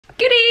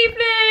Good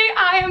evening!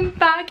 I am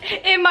back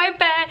in my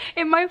bed,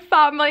 in my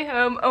family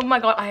home. Oh my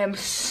god, I am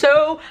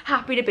so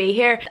happy to be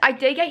here. I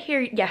did get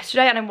here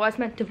yesterday and I was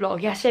meant to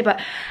vlog yesterday, but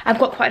I've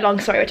got quite a long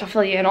story which I'll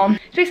fill you in on.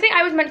 So basically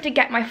I was meant to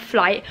get my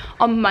flight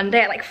on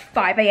Monday at like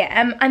 5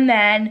 AM and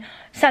then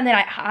Sunday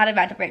night I had a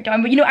mental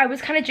breakdown, but you know, I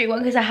was kind of due one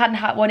because I hadn't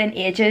had one in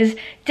ages.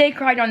 Did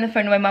cry down the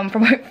phone to my mum for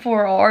about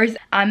 4 hours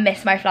and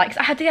missed my flight because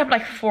I had to get up at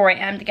like 4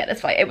 AM to get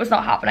this flight. It was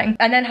not happening.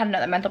 And then had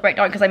another mental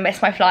breakdown because I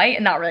missed my flight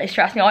and that really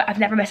stressed me out. I've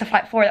never missed a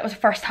flight before. That was the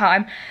first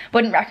time.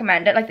 Wouldn't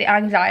recommend it. Like the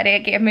anxiety it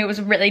gave me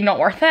was really not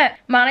worth it.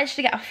 Managed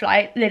to get a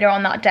flight later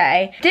on that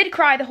day. Did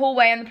cry the whole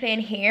way on the plane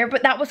here,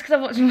 but that was because I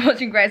was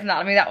watching Grey's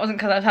Anatomy. That wasn't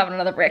because I was having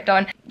another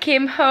breakdown.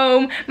 Came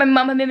home, my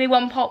mum had made me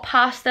one pot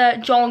pasta.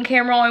 John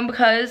came around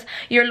because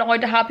you're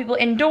allowed to have people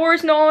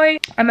indoors now.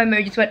 And my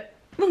mood just went,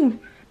 ooh.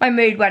 My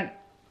mood went,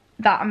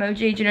 that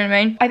emoji, do you know what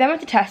I mean? I then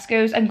went to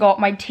Tesco's and got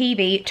my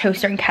TV,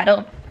 toaster and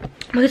kettle.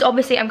 Because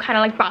obviously I'm kind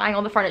of like buying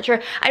all the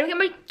furniture. I don't get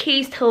my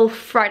keys till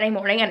Friday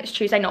morning and it's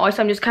Tuesday now,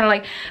 so I'm just kind of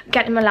like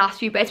getting my last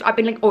few bits. I've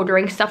been like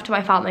ordering stuff to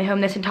my family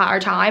home this entire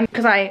time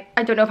because I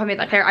don't know if I made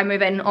that clear. I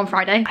move in on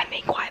Friday. I'm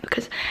being quiet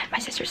because my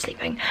sister's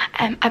sleeping.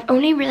 I've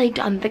only really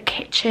done the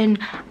kitchen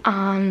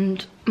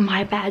and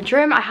my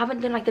bedroom. I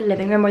haven't done like the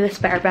living room or the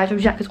spare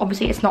bedrooms yet because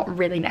obviously it's not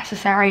really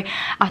necessary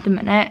at the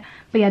minute.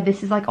 But yeah,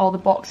 this is like all the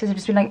boxes. I've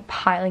just been like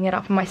piling it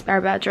up in my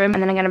spare bedroom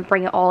and then I'm gonna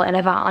bring it all in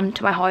a van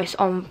to my house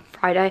on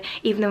Friday,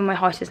 even though my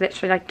house is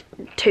literally like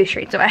 2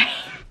 streets away.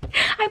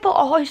 I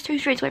bought a house 2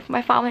 streets away from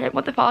my family, like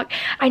what the fuck.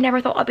 I never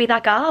thought I'd be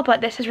that girl,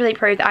 but this has really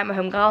proved that I'm a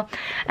home girl.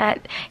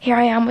 Here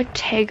I am with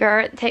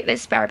Tigger. Take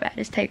this spare bed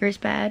is Tigger's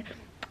bed.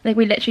 Like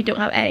we literally don't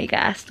have any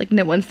guests, like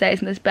no one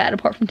stays in this bed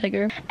apart from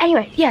Tigger.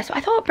 Anyway, yeah, so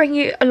I thought I'd bring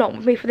you along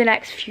with me for the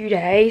next few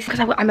days because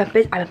I'm a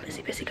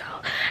busy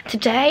girl.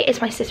 Today is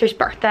my sister's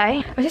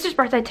birthday. My sister's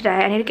birthday today.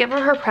 I need to give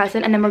her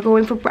present and then we're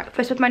going for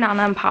breakfast with my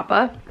nana and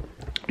papa.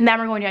 And then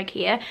we're going to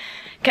IKEA,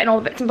 getting all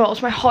the bits and bobs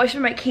for my house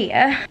from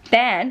IKEA.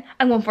 Then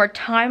I'm going for a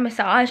Thai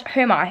massage.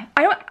 Who am I?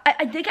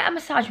 I did get a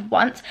massage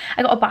once.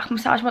 I got a back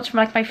massage once for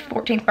like my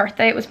 14th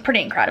birthday. It was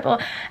pretty incredible.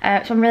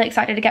 So I'm really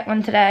excited to get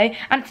one today.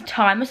 And it's a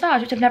Thai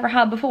massage, which I've never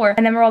had before.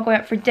 And then we're all going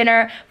out for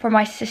dinner for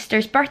my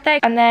sister's birthday.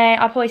 And then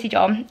I'll probably see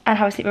John and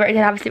have a sleepover. I did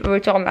have a sleepover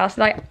with John last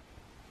night.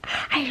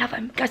 I love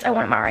him. Guys, I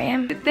want to marry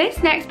him.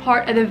 This next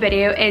part of the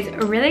video is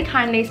really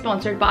kindly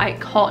sponsored by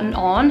Cotton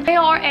On. They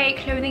are a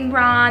clothing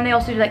brand. They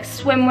also do like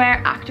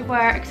swimwear,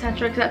 activewear,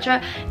 etc,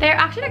 etc. They're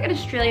actually like an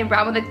Australian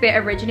brand, but like they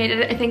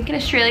originated I think in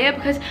Australia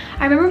because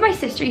I remember my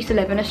sister used to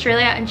live in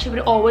Australia and she would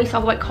always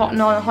talk about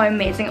Cotton On and how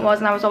amazing it was,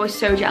 and I was always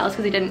so jealous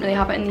because they didn't really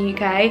have it in the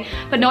UK.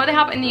 But now they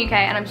have it in the UK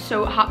and I'm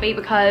so happy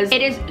because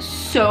it is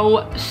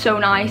so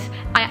nice.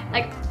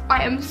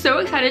 I am so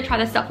excited to try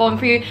this stuff on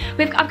for you.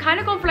 I've kind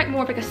of gone for like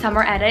more of like a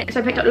summer edit. So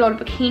I picked up a lot of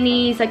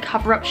bikinis, like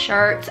cover up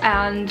shirts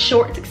and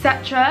shorts,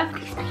 etc.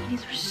 These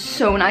bikinis are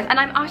so nice. And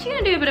I'm actually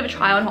gonna do a bit of a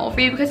try on haul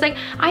for you because like,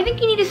 I think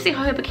you need to see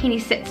how a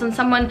bikini sits on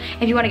someone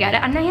if you wanna get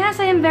it. And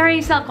yes, I am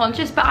very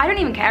self-conscious, but I don't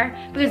even care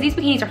because these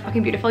bikinis are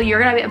fucking beautiful. You're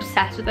gonna be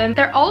obsessed with them.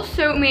 They're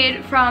also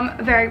made from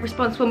very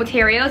responsible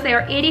materials. They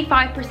are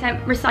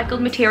 85% recycled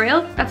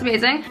material. That's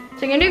amazing.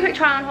 So I'm gonna do a quick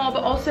try on haul,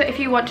 but also if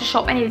you want to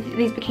shop any of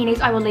these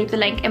bikinis, I will leave the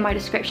link in my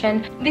description.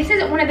 This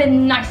is one of the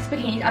nicest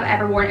bikinis I've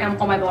ever worn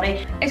on my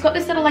body. It's got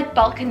this little like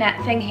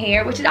balconette thing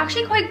here, which is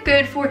actually quite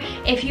good for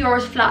if you're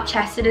as flat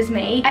chested as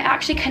me. I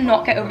actually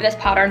cannot get over this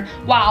pattern.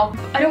 Wow.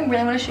 I don't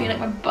really want to show you like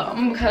my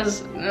bum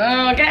because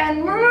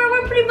again,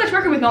 we're pretty much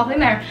working with nothing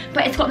there.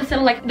 But it's got this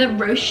little like the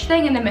ruche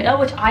thing in the middle,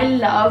 which I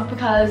love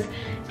because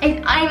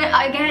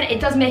again, it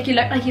does make you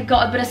look like you've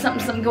got a bit of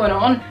something going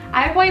on.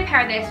 I would probably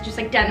pair this with just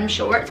like denim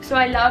shorts. So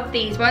I love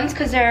these ones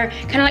because they're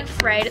kind of like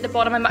frayed at the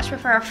bottom. I much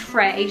prefer a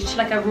frayed to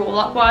like a roll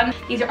up one.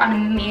 These are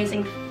an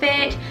amazing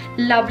fit,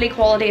 lovely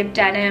quality of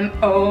denim.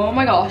 Oh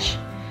my gosh.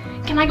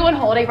 Can I go on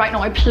holiday right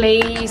now,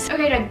 please?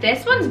 Okay, now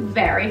this one's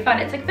very fun.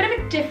 It's like a bit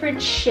of a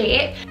different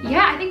shape.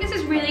 Yeah, I think this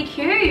is really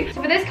cute.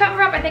 So for this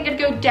cover up, I think I'd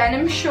go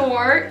denim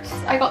shorts.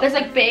 I got this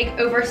like big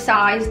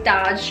oversized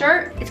dad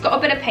shirt. It's got a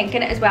bit of pink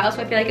in it as well,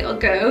 so I feel like it'll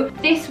go.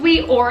 This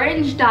wee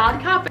orange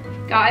dad cap.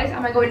 Guys,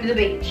 am I going to the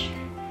beach?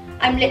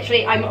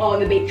 I'm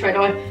on the beach right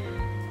now.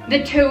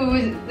 The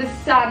toes, the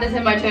sand is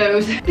in my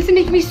toes. This is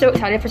making me so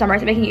excited for summer.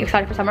 Is it making you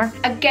excited for summer?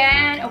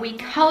 Again, a wee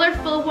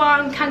colourful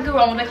one. Can't go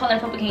wrong with a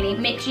colourful bikini.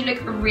 Makes you look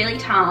really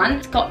tan.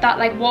 It's got that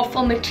like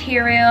waffle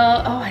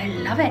material. Oh, I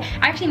love it.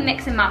 I actually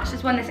mix and match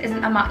this one. This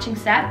isn't a matching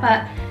set,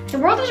 but the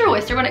world is your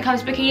oyster when it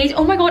comes to bikinis.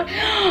 Oh my god,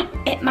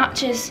 it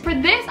matches. For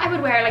this, I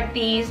would wear like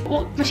these.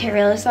 What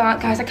material is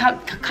that, guys? I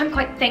can't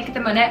quite think at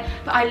the minute,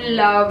 but I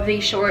love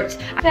these shorts.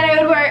 Then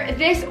I would wear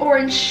this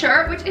orange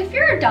shirt, which if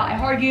you're a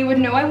diehard, you would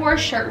know I wore a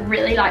shirt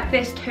really like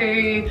this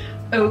to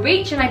O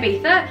Beach in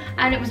Ibiza,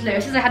 and it was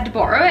Lewis's. I had to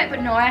borrow it,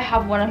 but now I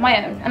have one of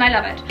my own and I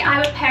love it. I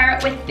would pair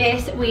it with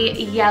this wee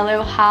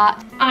yellow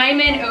hat. I'm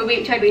in O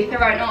Beach Ibiza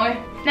right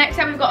now. Next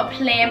up we've got a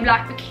plain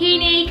black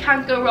bikini.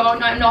 Can't go wrong.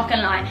 Now I'm not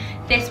gonna lie,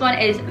 This one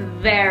is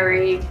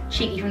very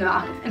cheeky from the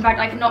back. In fact,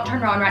 I cannot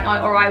turn around right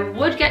now or I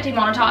would get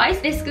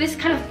demonetized. This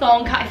kind of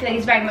thong cut I feel like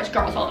is very much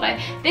girls' holiday.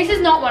 This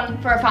is not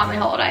one for a family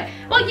holiday.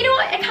 Well, you know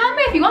what, it can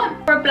be if you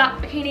want. For a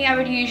black bikini, I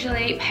would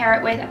usually pair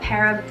it with a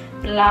pair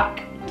of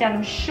black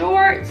denim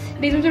shorts.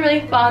 These ones are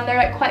really fun. They're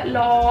like quite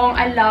long.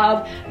 I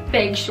love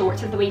big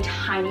shorts with the wee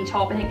tiny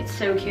top. I think it's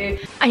so cute.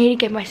 I need to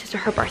give my sister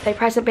her birthday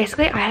present.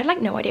 Basically, I had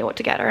like no idea what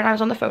to get her and I was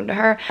on the phone to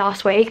her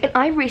last week and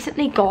I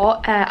recently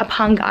got a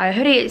Pangaea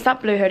hoodie. It's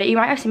that blue hoodie. You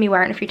might have seen me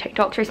wearing a few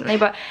TikToks recently,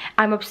 but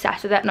I'm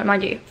obsessed with it. And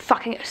mind you,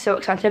 fucking so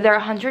expensive. They're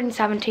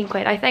 117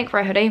 quid I think for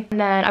a hoodie.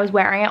 And then I was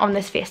wearing it on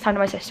this FaceTime to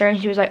my sister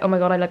and she was like, oh my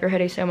god, I love your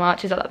hoodie so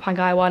much. She's like, that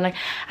Pangaea one, like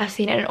I've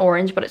seen it in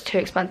orange but it's too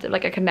expensive.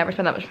 Like I could never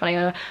spend that much money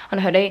on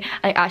a hoodie.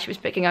 And as she was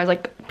speaking, I was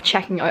like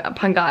checking out a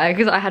Pangaea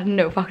because I had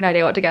no fucking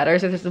idea what to get her,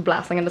 so this is a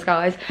blessing in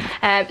disguise.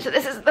 So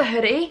this is the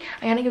hoodie.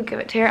 I'm gonna go give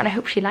it to her and I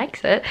hope she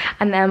likes it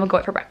and then we'll go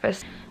out for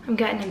breakfast. I'm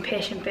getting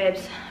impatient,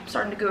 babes. I'm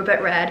starting to go a bit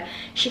red.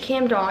 She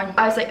came down.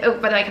 I was like, oh,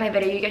 by the way, can I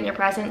video you getting your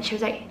present? She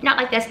was like, not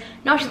like this.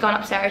 Now she's gone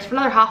upstairs for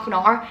another half an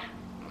hour,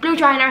 blow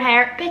drying her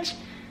hair. Bitch,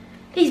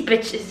 these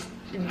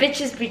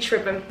bitches be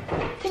tripping.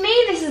 To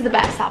me, this is the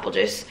best apple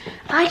juice.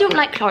 I don't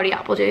like cloudy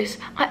apple juice.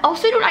 I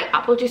also don't like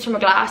apple juice from a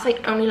glass. I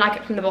only like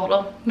it from the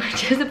bottle,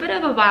 which is a bit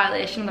of a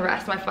violation of the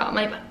rest of my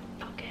family, but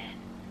fuck it.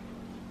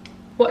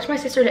 Watch my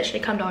sister literally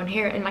come down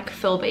here in like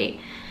full beat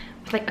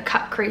with like a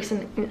cut crease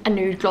and a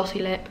nude glossy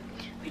lip.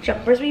 My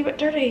jumper's a wee bit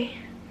dirty.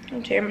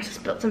 Oh dear, I must have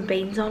spilled some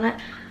beans on it.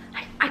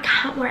 I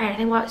can't wear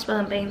anything without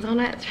spilling beans on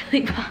it. It's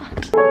really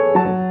bad.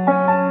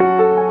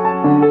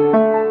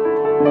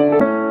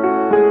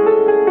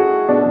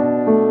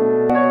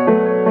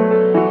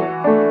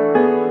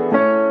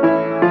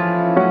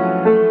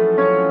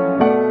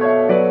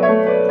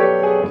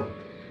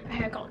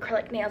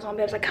 Nails on,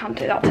 babes. I can't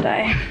do that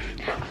today.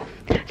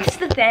 That's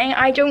the thing.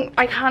 I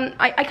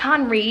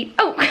can't read.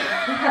 Oh.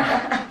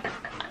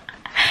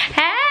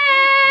 Hey.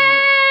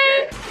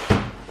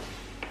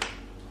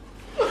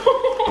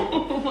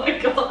 Oh my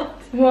god.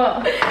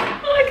 What?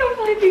 Oh, I can't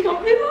believe you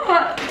got me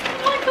that.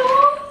 Oh my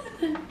god.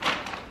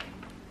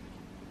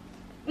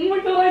 Oh my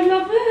god, I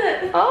love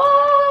it.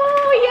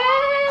 Oh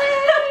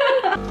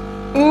yeah.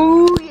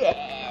 Oh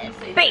yes,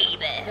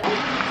 baby.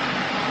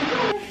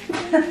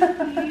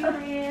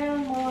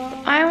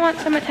 I want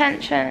some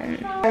attention.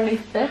 Happy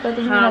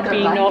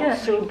not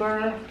so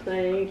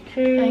birthday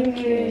to you. Thank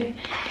you.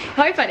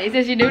 How funny is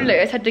this? You know,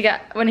 Lewis had to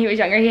get, when he was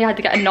younger, he had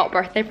to get a not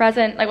birthday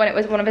present. Like when it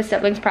was one of his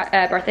siblings'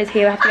 birthdays, he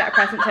would have to get a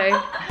present too.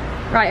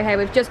 Right, okay,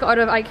 we've just got out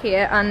of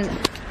IKEA and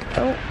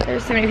oh,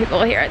 there's so many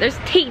people here. There's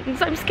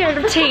teens. I'm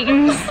scared of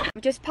teens.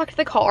 We just packed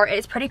the car.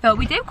 It's pretty full.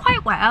 We did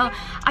quite well.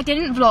 I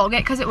didn't vlog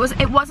it because it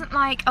wasn't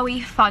like a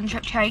wee fun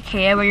trip to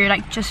IKEA where you're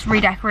like just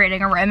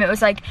redecorating a room. It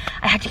was like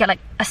I had to get like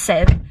a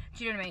sieve.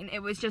 Do you know what I mean?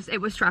 It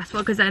was stressful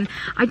because then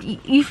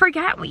you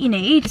forget what you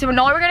need. So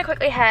now we're gonna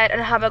quickly head and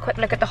have a quick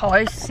look at the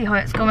house, see how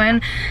it's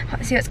going,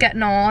 see how it's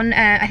getting on.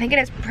 I think it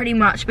is pretty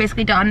much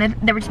basically done.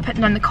 They were just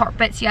putting down the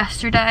carpets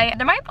yesterday.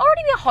 There might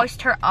already be a house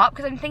tour up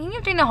because I'm thinking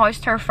of doing the house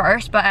tour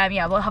first, but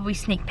yeah, we'll have a wee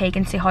sneak peek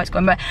and see how it's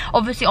going. But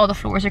obviously all the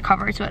floors are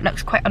covered, so it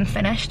looks quite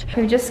unfinished.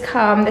 We've just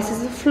come. This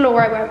is the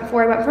floor I went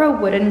for. I went for a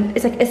wooden.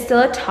 It's still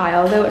a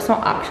tile though. It's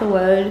not actual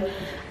wood.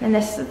 And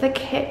this is the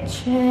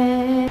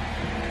kitchen.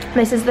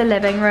 This is the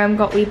living room,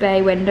 got wee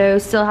bay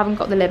windows, still haven't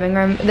got the living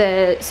room,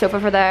 the sofa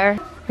for there.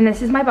 And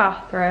this is my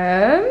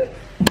bathroom.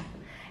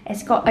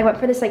 It's got, I went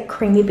for this like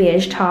creamy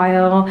beige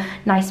tile,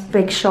 nice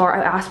big shower.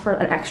 I asked for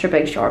an extra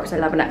big shower because I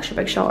love an extra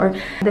big shower.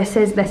 This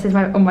is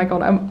my, oh my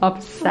god, I'm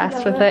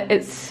obsessed with it.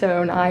 It's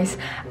so nice.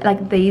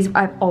 Like these,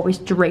 I've always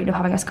dreamed of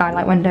having a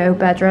skylight window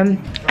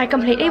bedroom. I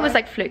completely was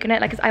like fluking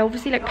it, like 'cause I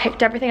obviously like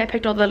picked everything. I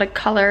picked all the like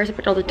colors, I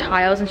picked all the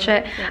tiles and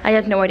shit. I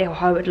had no idea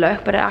how it would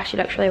look, but it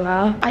actually looks really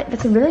well.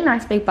 It's a really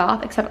nice big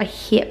bath, except I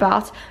hate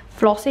baths.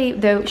 Flossie,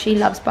 though, she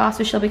loves baths,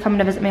 so she'll be coming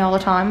to visit me all the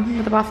time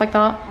with a bath like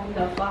that. I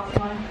love bath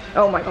time.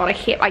 Oh my god,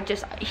 I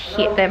just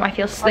hate them.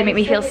 They make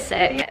me feel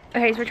sick.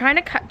 Okay, so we're trying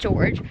to cut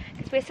George.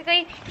 It's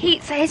basically,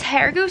 his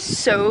hair goes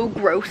so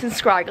gross and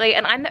scraggly,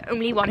 and I'm the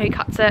only one who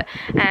cuts it.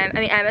 I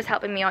mean, Emma's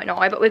helping me out now,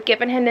 but we've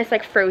given him this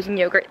like frozen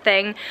yogurt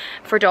thing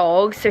for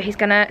dogs, so he's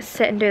gonna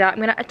sit and do that. I'm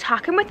gonna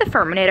attack him with the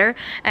Furminator.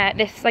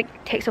 This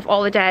like takes off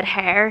all the dead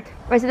hair.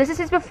 Right, so this is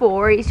his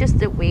before. He's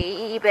just a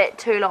wee bit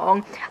too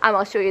long, and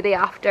I'll show you the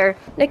after.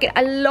 Look,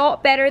 a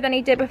lot better than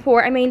he did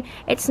before. I mean,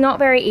 it's not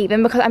very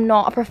even because I'm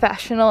not a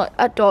professional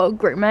at dog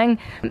grooming,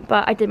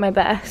 but I did my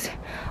best.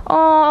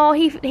 Oh,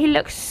 he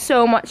looks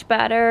so much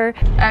better.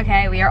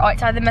 Okay, we are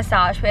outside the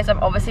massage place. I'm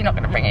obviously not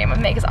going to bring anyone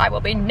with me because I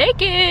will be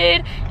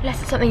naked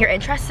unless it's something you're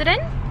interested in.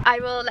 I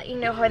will let you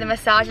know how the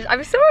massage is.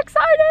 I'm so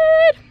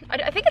excited.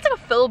 I think it's like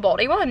a full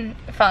body one.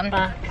 Fun.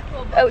 Back.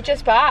 Oh,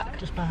 just back?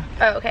 Just back.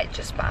 Oh, okay,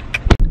 just back.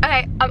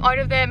 Okay, I'm out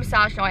of the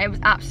massage now. It was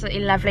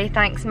absolutely lovely.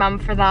 Thanks, Mum,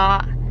 for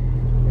that.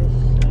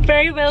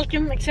 Very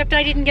welcome, except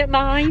I didn't get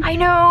mine. I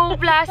know,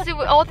 bless you.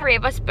 All three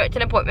of us booked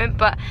an appointment,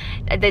 but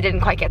they didn't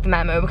quite get the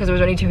memo because there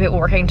was only 2 people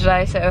working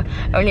today, so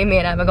only me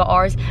and Emma got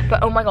ours.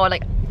 But oh my god,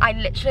 like I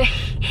literally,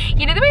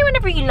 you know the way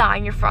whenever you lie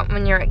in your front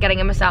when you're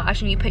getting a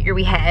massage and you put your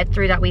wee head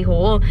through that wee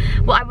hole?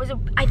 Well,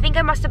 I think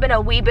I must have been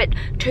a wee bit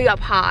too up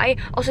high.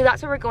 Also,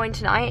 that's where we're going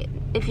tonight.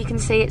 If you can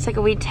see, it's like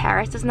a wee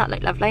terrace. Doesn't that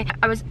look lovely?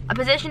 I was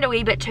positioned a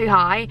wee bit too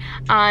high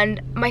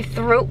and my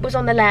throat was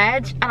on the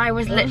ledge and I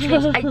was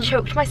literally, I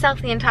choked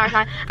myself the entire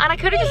time, and I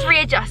could have just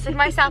readjusted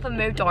myself and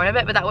moved down a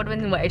bit, but that would have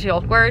been way too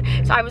awkward.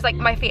 So I was like,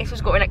 my face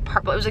was going like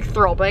purple. It was like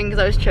throbbing because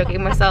I was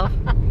choking myself.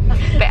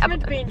 It's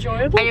meant to be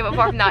enjoyable. Anyway,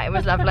 apart from that, it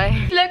was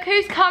lovely. Look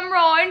who's come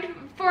round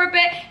for a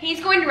bit.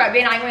 He's going to rugby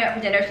and I'm going out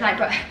for dinner tonight,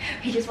 but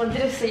he just wanted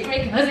to see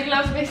me because he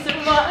loves me so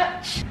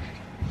much.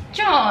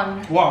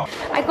 John. What?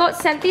 I got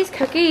sent these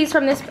cookies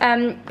from this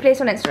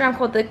place on Instagram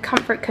called the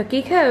Comfort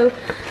Cookie Co.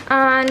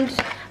 And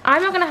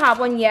I'm not going to have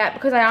one yet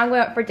because I am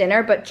going out for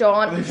dinner, but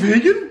John... Are they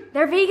vegan?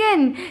 They're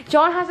vegan.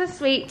 John has a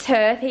sweet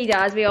tooth, he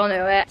does, we all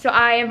know it. So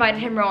I invited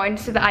him round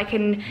so that I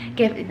can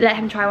let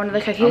him try one of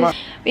the cookies.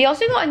 We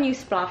also got a new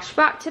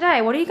splashback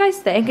today. What do you guys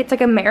think? It's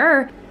like a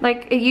mirror.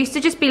 Like, it used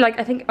to just be like,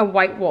 I think a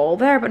white wall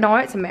there, but now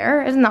it's a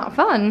mirror. Isn't that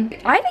fun?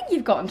 I think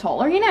you've gotten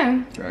taller, you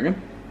know.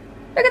 Dragon.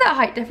 Look at that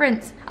height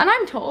difference. And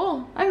I'm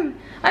tall. I'm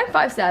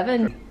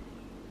 5'7".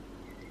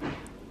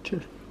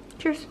 Cheers.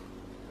 Cheers.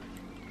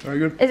 Very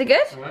good. Is it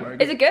good? Very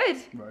good. Is it good?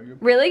 Very good.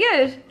 Really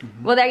good?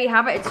 Well, there you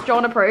have it. It's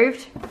John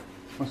approved.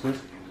 What's this?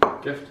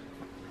 Gift.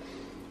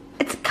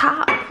 It's a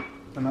cap.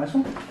 A nice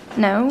one?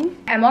 No.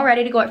 I'm all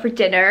ready to go out for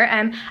dinner.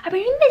 I've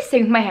been doing this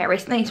thing with my hair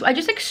recently, so I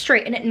just like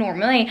straighten it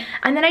normally,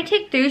 and then I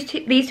take these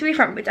two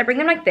front bits, I bring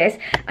them like this,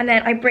 and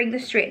then I bring the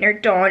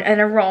straightener down and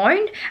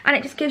around, and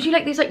it just gives you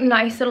like these like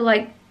nice little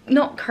like,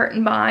 not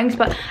curtain bangs,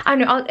 but I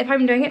don't know, if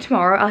I'm doing it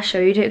tomorrow, I'll show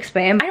you to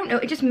explain. I don't know,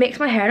 it just makes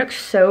my hair look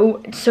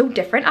so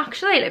different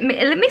actually. It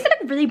makes it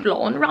look really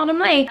blonde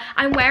randomly.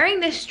 I'm wearing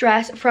this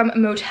dress from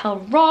Motel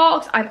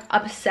Rocks. I'm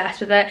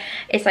obsessed with it.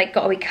 It's like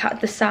got a wee cut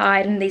at the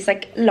side and these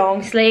like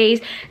long sleeves.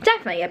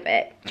 Definitely a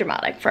bit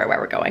dramatic for where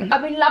we're going.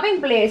 I've been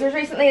loving blazers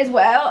recently as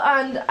well,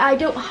 and I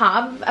don't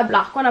have a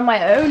black one on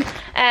my own.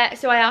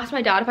 So I asked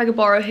my dad if I could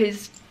borrow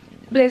his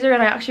blazer,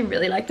 and I actually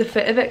really like the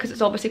fit of it because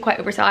it's obviously quite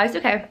oversized.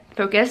 Okay,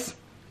 focus.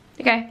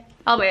 Okay,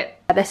 I'll wait.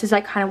 This is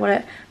like kind of what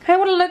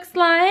it looks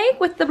like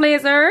with the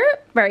blazer.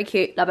 Very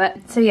cute, love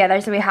it. So yeah,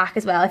 there's a wee hack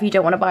as well. If you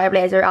don't want to buy a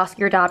blazer, ask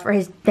your dad for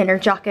his dinner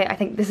jacket. I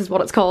think this is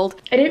what it's called.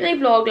 I didn't really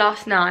vlog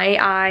last night.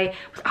 I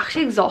was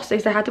actually exhausted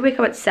because I had to wake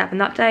up at 7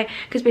 that day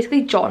because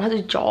basically John has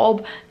a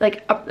job,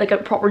 like a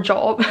proper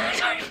job.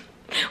 Sorry.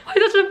 Why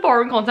is that such a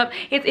foreign concept?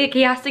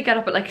 He has to get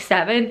up at like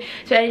 7,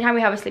 so anytime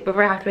we have a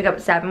sleepover I have to wake up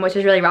at 7, which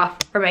is really rough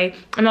for me.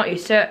 I'm not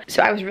used to it.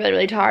 So I was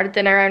really tired at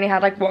dinner. I only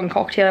had like 1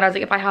 cocktail and I was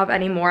like, if I have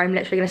any more I'm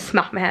literally gonna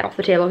smack my head off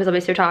the table because I'll be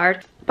so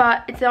tired.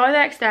 But it's now the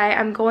next day.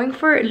 I'm going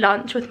for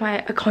lunch with my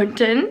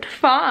accountant.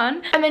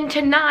 Fun. And then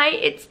tonight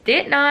it's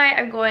date night.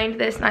 I'm going to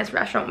this nice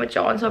restaurant with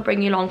John, so I'll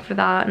bring you along for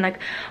that and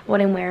like what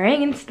I'm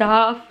wearing and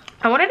stuff.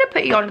 I wanted to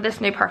put you onto this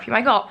new perfume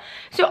I got.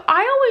 So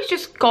I always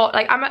just got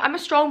like, I'm a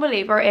strong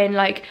believer in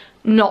like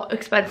not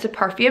expensive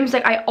perfumes.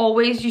 Like I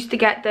always used to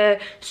get the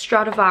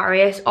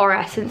Stradivarius or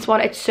Essence one.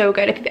 It's so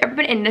good. If you've ever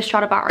been into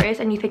Stradivarius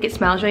and you think it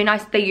smells really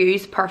nice, they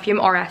use perfume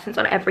or Essence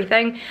on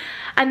everything.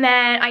 And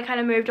then I kind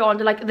of moved on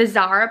to like the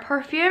Zara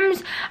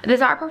perfumes. The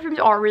Zara perfumes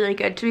are really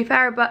good to be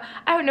fair, but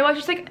I don't know, I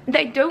just like,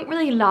 they don't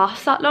really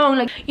last that long.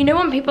 Like, you know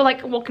when people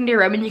like walk into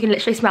your room and you can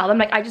literally smell them?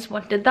 Like I just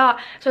wanted that.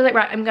 So I was like,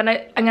 right, I'm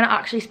gonna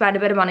actually spend a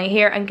bit of money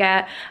here and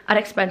get an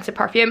expensive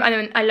perfume. And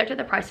then I looked at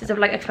the prices of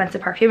like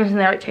expensive perfumes and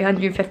they're like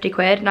 250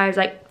 quid, and I was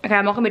like, okay,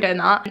 I'm not gonna be doing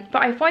that.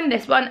 But I found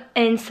this one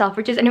in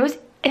Selfridges and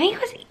I think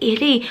it was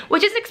 80,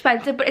 which is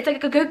expensive, but it's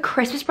like a good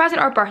Christmas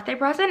present or birthday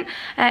present.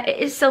 It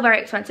is still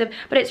very expensive,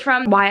 but it's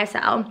from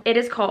YSL. It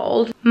is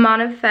called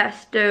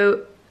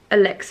Manifesto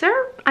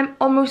Elixir. I'm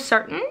almost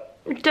certain.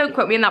 Don't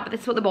quote me on that, but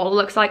this is what the bottle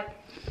looks like.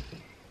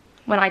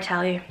 When I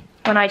tell you,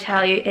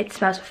 it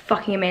smells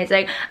fucking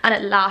amazing and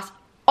it lasts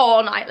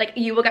all night. Like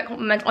you will get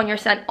compliments on your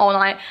scent all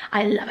night.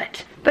 I love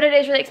it. But it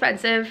is really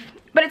expensive,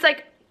 but it's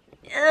like,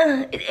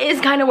 it is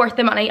kind of worth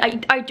the money.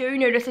 I do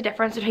notice a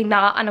difference between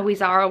that and a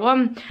Zara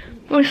one.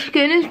 My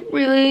skin is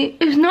really,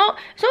 it's not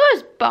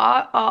as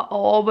bad at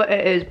all, but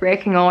it is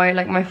breaking out,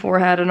 like my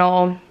forehead and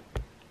all.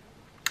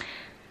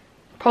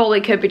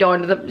 Probably could be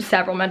down to the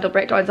several mental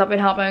breakdowns I've been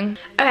having.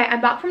 Okay,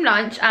 I'm back from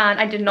lunch and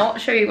I did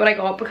not show you what I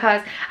got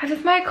because I was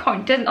with my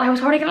accountant. I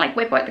was already gonna like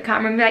whip out the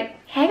camera and be like,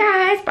 hey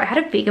guys, but I had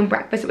a vegan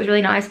breakfast. It was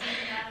really nice.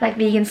 Like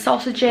vegan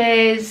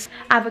sausages,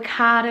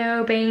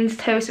 avocado, beans,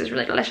 toast. It was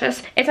really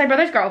delicious. It's my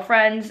brother's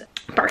girlfriend's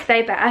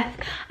birthday, Beth,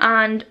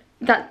 and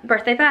that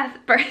birthday, Beth,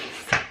 I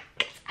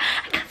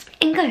can't speak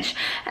English.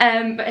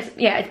 But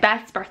it's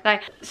Beth's birthday.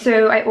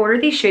 So I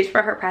ordered these shoes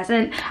for her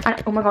present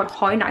and oh my god,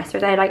 how nice are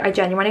they? Like I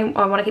genuinely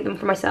want to keep them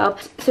for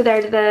myself. So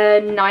they're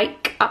the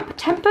Nike Up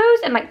Tempos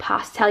in like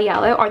pastel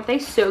yellow. Aren't they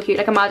so cute?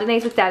 Like imagine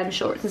these with denim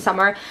shorts in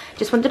summer.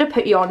 Just wanted to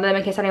put you on them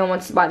in case anyone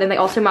wants to buy them. They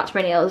also match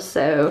my nails,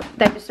 so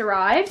they just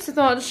arrived, so I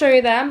thought I'd show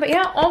you them. But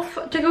yeah,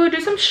 off to go do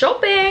some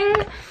shopping.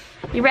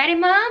 You ready,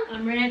 Mom?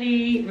 I'm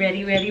ready.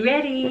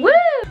 Ready. Woo!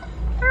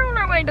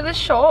 way to the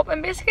shop,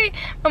 and basically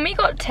when we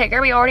got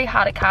Tigger, we already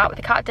had a cat, but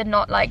the cat did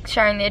not like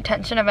sharing the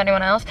attention of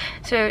anyone else,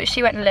 so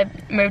she went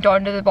and moved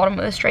on to the bottom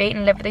of the street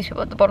and lived with these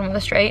people at the bottom of the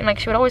street, and like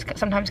she would always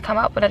sometimes come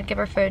up, but I'd give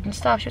her food and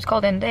stuff. She was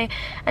called Indy,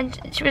 and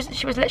she was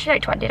literally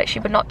like 20, like she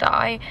would not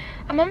die,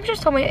 and Mum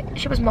just told me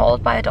she was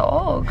mauled by a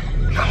dog.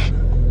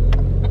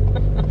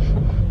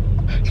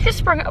 She just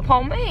sprung it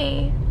upon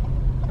me.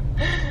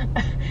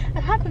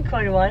 It happened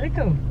quite a while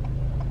ago.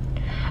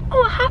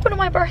 Oh, it happened on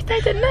my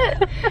birthday, didn't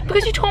it?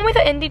 Because you told me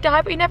that Indy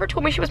died, but you never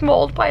told me she was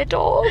mauled by a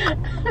dog.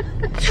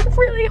 It's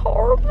really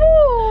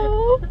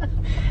horrible.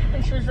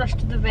 And she was rushed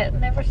to the vet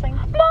and everything.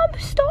 Mum,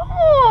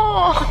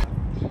 stop!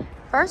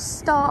 First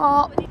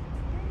stop.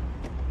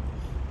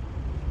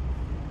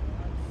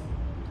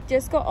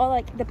 Just got all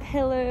like the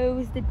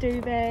pillows, the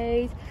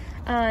duvets,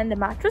 and the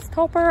mattress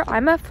topper.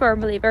 I'm a firm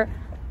believer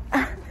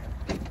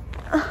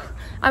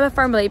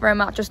in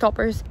mattress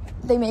toppers.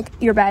 They make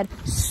your bed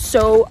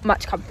so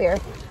much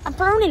comfier, and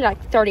for only like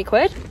 30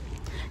 quid.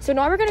 So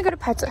now we're gonna go to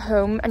Pets at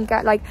Home and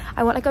get like,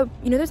 I want like a,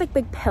 you know, there's like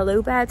big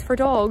pillow beds for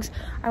dogs.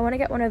 I want to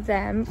get one of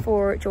them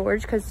for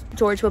George, because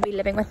George will be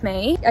living with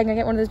me. I'm gonna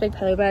get one of those big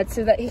pillow beds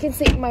so that he can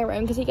sleep in my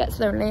room, because he gets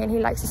lonely and he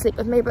likes to sleep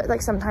with me, but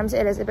like sometimes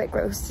it is a bit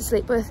gross to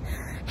sleep with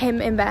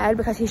him in bed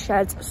because he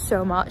sheds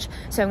so much.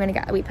 So I'm gonna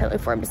get a wee pillow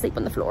for him to sleep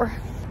on the floor.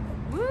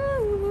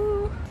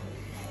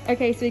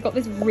 Okay, so we got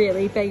this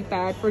really big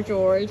bed for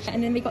George,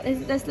 and then we got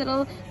this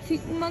little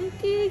cute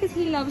monkey because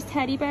he loves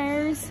teddy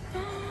bears.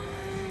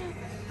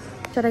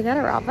 Should I get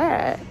a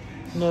rabbit?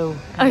 No.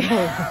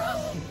 Okay.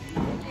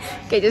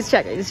 Okay, just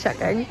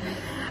checking.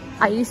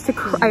 I used to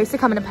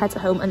come into Pets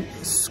at Home and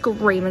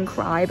scream and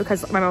cry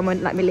because my mum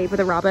wouldn't let me leave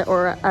with a rabbit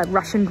or a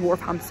Russian dwarf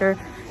hamster.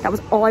 That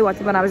was all I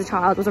wanted when I was a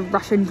child, was a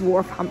Russian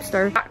dwarf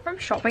hamster. Back from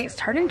shopping, it's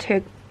turned into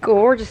a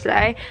gorgeous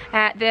day.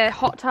 The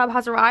hot tub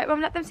has arrived.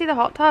 Mum, let them see the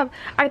hot tub.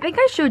 I think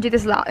I showed you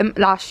this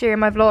last year in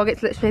my vlog.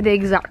 It's literally the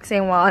exact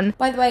same one.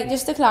 By the way,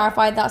 just to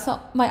clarify, that's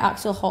not my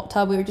actual hot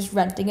tub. We were just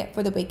renting it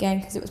for the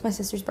weekend because it was my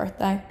sister's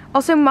birthday.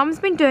 Also, Mum's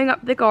been doing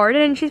up the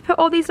garden and she's put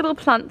all these little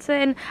plants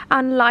in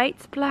and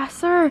lights,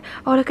 bless her.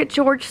 Oh, look at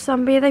George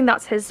sunbathing.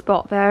 That's his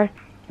spot there.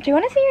 Do you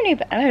want to see your new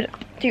bed?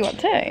 Do you want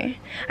to?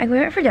 I'm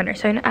going out for dinner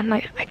soon, and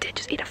like I did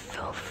just eat a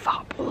full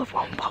fat bowl of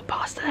one pot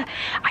pasta.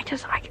 I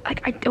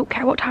don't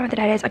care what time of the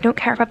day it is. I don't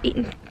care if I've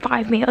eaten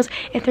 5 meals.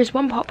 If there's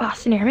one pot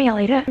pasta near me, I'll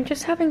eat it. I'm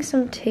just having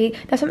some tea.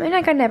 That's something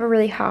like I never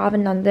really have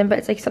in London, but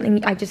it's like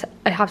something I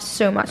have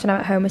so much when I'm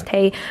at home is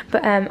tea.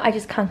 But I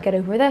just can't get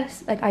over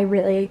this. Like I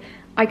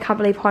can't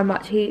believe how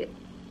much he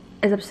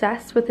is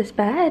obsessed with this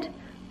bed.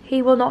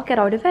 He will not get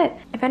out of it.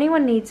 If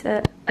anyone needs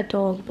a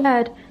dog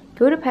bed,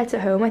 go to Pets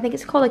at Home. I think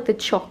it's called like the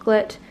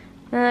chocolate.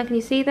 Can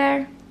you see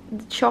there?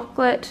 The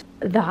chocolate.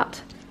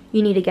 That.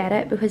 You need to get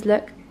it because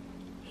look,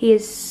 he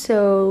is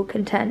so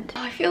content.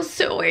 Oh, I feel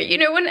so weird. You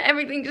know when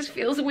everything just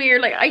feels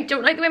weird? Like I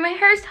don't like the way my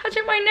hair is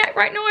touching my neck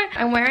right now.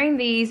 I'm wearing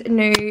these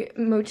new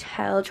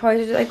motel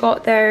trousers that I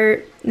got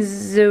there.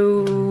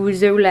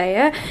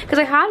 Zolea. Because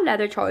I had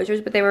leather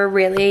trousers, but they were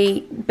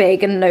really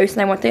big and loose,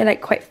 and I wanted like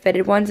quite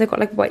fitted ones. I got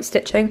like white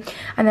stitching,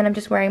 and then I'm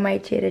just wearing my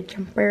jaded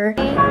jumper.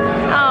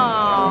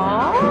 Aww,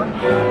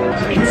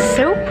 it's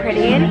so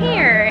pretty in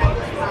here.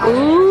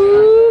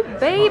 Ooh,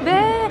 baby.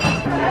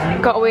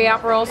 Got a wee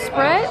Aperol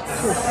spritz.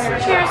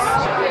 Cheers.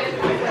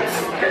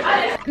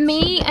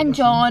 Me and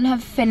John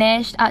have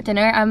finished at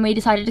dinner and we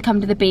decided to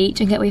come to the beach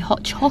and get a wee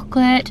hot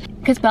chocolate.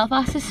 Because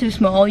Belfast is so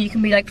small, you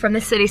can be like from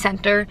the city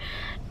centre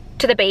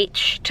to the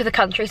beach to the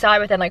countryside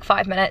within like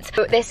 5 minutes.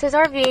 So this is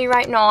our view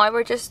right now.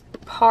 We're just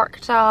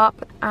parked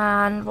up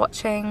and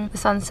watching the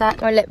sunset.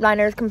 My lip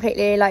liner is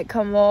completely like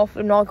come off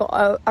and now I've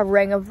got a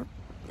ring of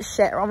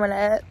shit on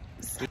my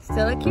lips.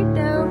 Still look cute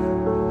though.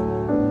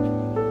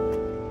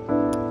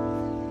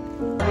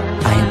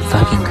 I am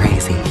fucking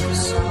crazy,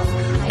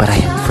 but I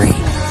am free.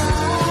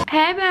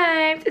 Hey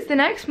babes, it's the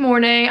next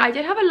morning. I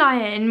did have a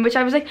lie-in, which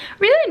I was like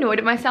really annoyed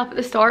at myself at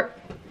the start.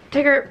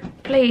 Tigger,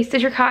 please,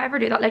 does your cat ever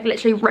do that? Like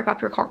literally rip up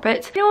your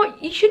carpets? You know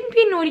what? You shouldn't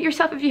be annoyed at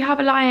yourself if you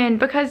have a lie-in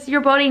because your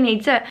body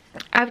needs it.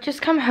 I've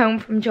just come home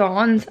from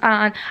John's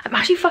and I'm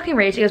actually fucking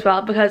raging as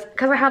well because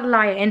I had a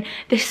lie-in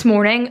this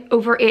morning.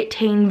 Over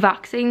 18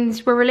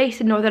 vaccines were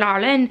released in Northern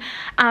Ireland,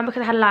 and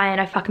because I had a lie-in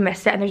I fucking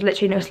missed it and there's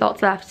literally no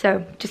slots left,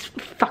 so just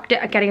fucked it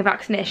at getting a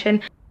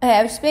vaccination.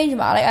 I was being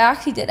dramatic. I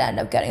actually did end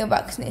up getting a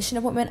vaccination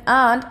appointment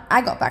and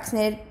I got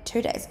vaccinated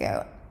 2 days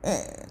ago.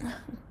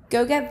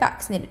 Go get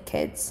vaccinated,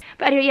 kids.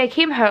 But anyway, yeah, I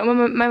came home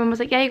and my mum was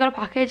like, yeah, you got a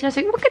package. And I was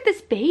like, what could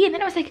this be? And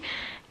then I was like,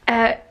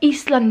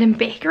 East London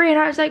Bakery. And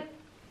I was like,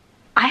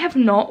 I have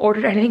not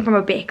ordered anything from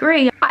a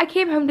bakery. I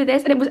came home to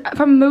this and it was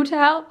from a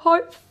motel.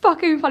 How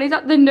fucking funny is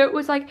that? The note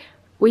was like,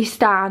 we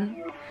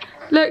stan.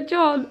 Look,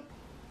 John.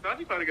 Glad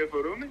you found a good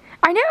photo of me.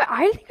 I know,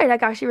 I think I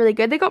look actually really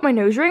good. They got my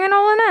nose ring and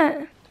all in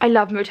it. I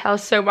love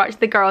motels so much.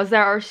 The girls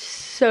there are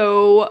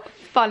so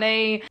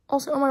funny.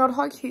 Also, oh my god,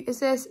 how cute is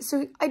this?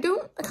 So I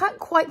can't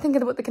quite think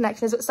of what the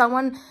connection is, but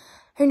someone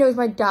who knows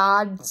my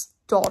dad's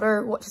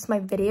daughter watches my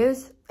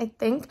videos, I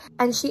think,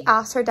 and she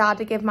asked her dad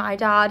to give my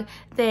dad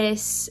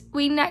this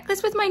wee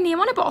necklace with my name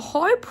on it. But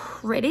how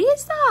pretty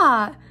is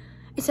that?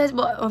 It says,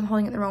 well, I'm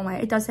holding it the wrong way.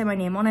 It does say my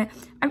name on it.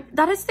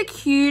 That is the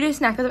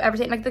cutest necklace I've ever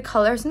seen. Like the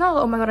colors and all.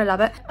 Oh my god, I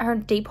love it. Her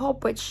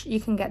Depop, which you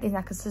can get these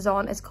necklaces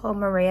on, is called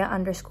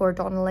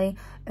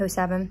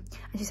Maria_Donnelly07. And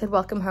she said,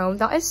 welcome home.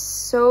 That is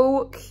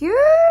so cute.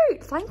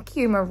 Thank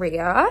you,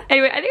 Maria.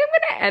 Anyway, I think I'm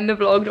going to end the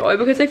vlog now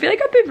because I feel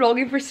like I've been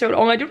vlogging for so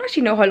long. I don't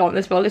actually know how long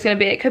this vlog is going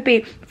to be. It could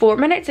be 4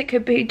 minutes. It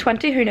could be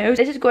 20. Who knows?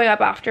 This is going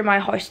up after my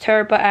house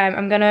tour. But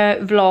I'm going to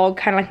vlog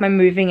kind of like my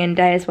moving in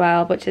day as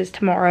well, which is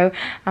tomorrow.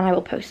 And I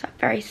will post that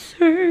very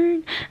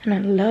soon. And I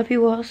love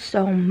you all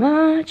so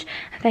much.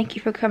 Thank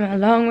you for coming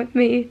along with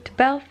me to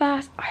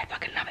Belfast. I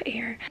fucking love it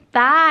here.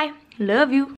 Bye. Love you.